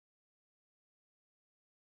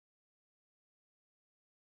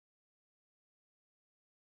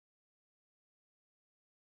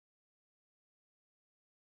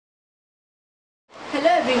Hello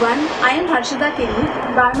everyone, I am Harshada Kini,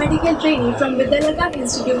 biomedical trainee from Harshada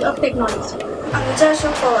Institute of Technology.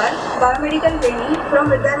 Anuja Pawar, biomedical trainee from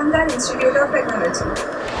Harshada Institute of Technology.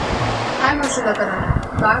 I am Harshada Kadam,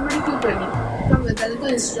 biomedical trainee from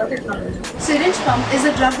Harshada Institute of Technology. Syringe pump is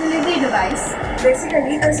a drug delivery device.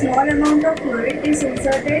 Basically, a small amount of fluid is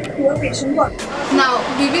inserted to a patient body. Now,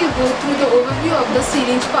 we will go through the overview of the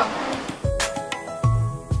syringe pump.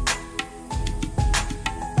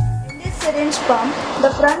 Syringe pump, the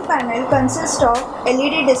front panel consists of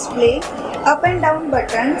LED display, up and down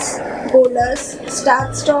buttons, bolus,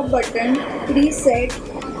 start-stop button, reset,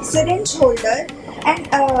 syringe holder,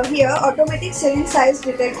 and here automatic syringe size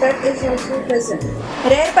detector is also present.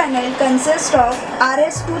 Rear panel consists of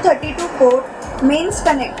RS-232 port, mains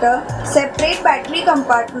connector, separate battery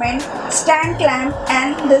compartment, stand clamp,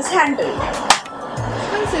 and this handle.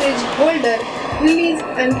 One syringe holder, release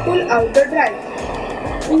and pull out the drive.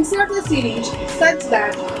 Insert the syringe such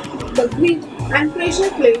that the grip and pressure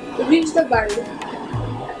plate reach the valve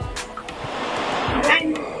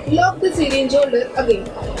and lock the syringe holder again.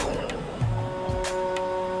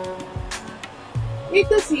 If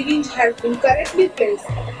the syringe has been correctly placed,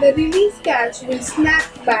 the release catch will snap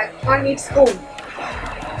back on its own.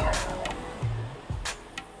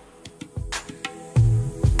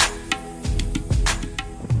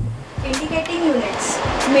 Indicating units,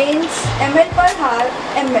 mains, ml per hour,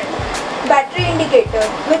 ml. Battery indicator,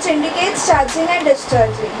 which indicates charging and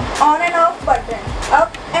discharging. On and off button,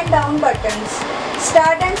 up and down buttons.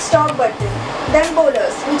 Start and stop button. Then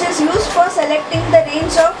bolus, which is used for selecting the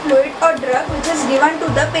range of fluid or drug which is given to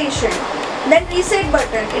the patient. Then reset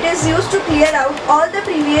button, it is used to clear out all the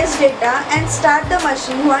previous data and start the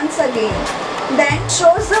machine once again. Then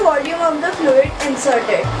shows the volume of the fluid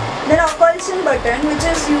inserted. Then operation button, which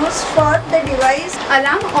is used for the device.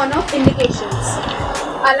 Alarm on-off indications.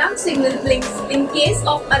 Alarm signal blinks in case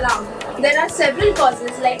of alarm. There are several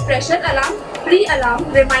causes like pressure alarm,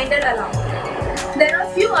 pre-alarm, reminder alarm. There are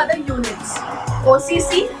few other units.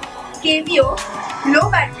 OCC, KVO, low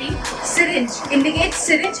battery, syringe indicates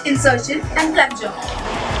syringe insertion and plunger.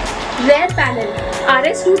 Rear panel,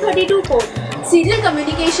 RS-232 port, serial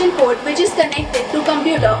communication port which is connected to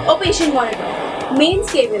computer or patient monitor.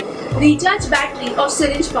 Mains cable, recharge battery of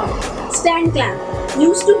syringe pump, stand clamp,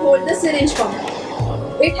 used to hold the syringe pump.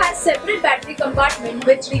 It has separate battery compartment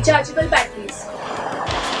with rechargeable batteries.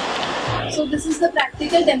 So this is the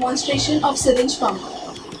practical demonstration of syringe pump.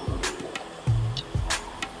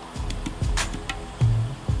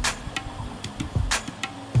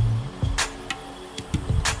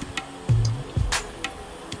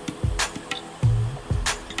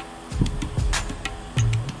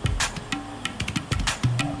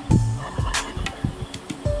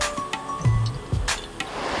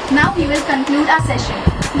 Now we will conclude our session.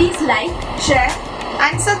 Please like, share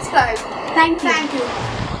And subscribe. Thank you. Thank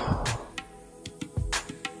you.